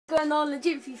going on?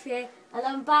 Legit here, and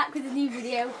I'm back with a new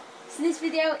video. So this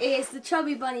video is the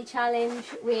Chubby Bunny challenge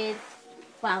with,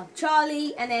 well,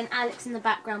 Charlie and then Alex in the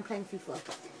background playing FIFA.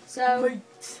 So we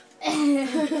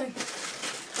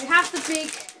have the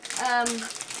big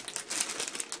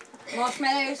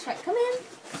marshmallows. Right, come in.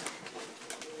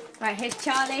 Right, here's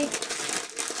Charlie.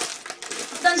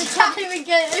 I've done the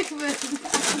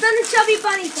Chubby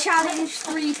Bunny challenge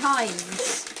 3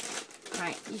 times.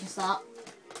 Right, you can start.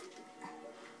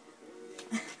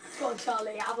 Go on,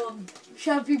 Charlie, have on.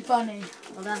 Chubby Bunny.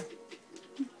 Well done.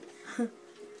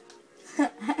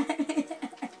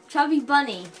 Chubby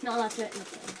Bunny. Not allowed to look at him.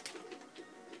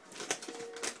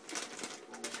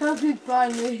 Chubby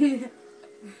Bunny.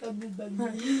 Chubby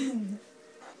Bunny.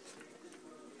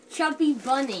 Chubby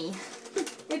Bunny.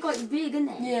 They're quite big,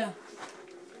 aren't they? Yeah.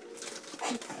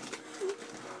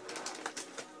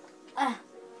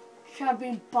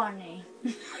 Chubby Bunny.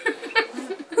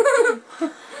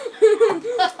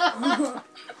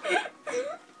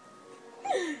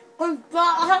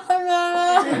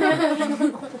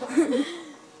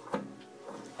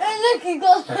 Hey, look, he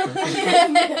got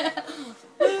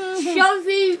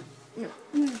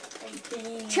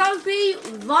Chubby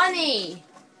Bunny.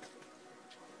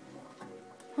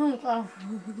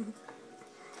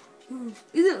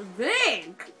 Is it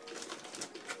big?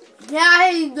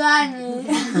 Yeah, he's bunny.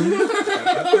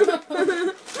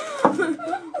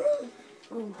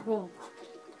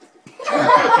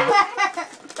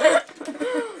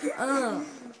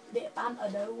 Bit of banter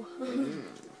though.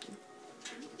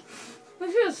 I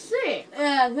feel sick.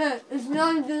 Yeah, look, it's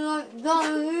not even like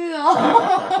diarrhea.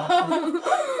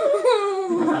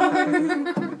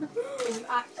 You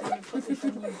actually put this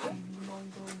on YouTube.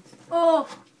 Oh.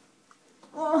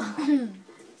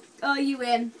 Oh, you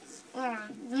win. Oh,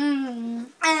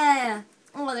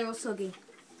 they're all soggy.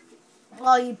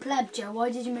 Oh, you pleb, Joe. Why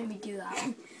did you make me do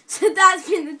that? So that's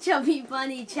been the Chubby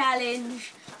Bunny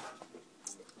challenge.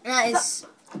 That is...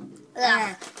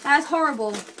 that's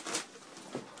horrible.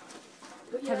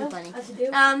 But Chubby Bunny. as you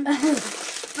do.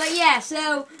 But yeah,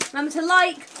 so remember to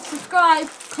like, subscribe,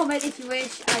 comment if you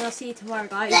wish, and I'll see you tomorrow,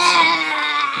 guys.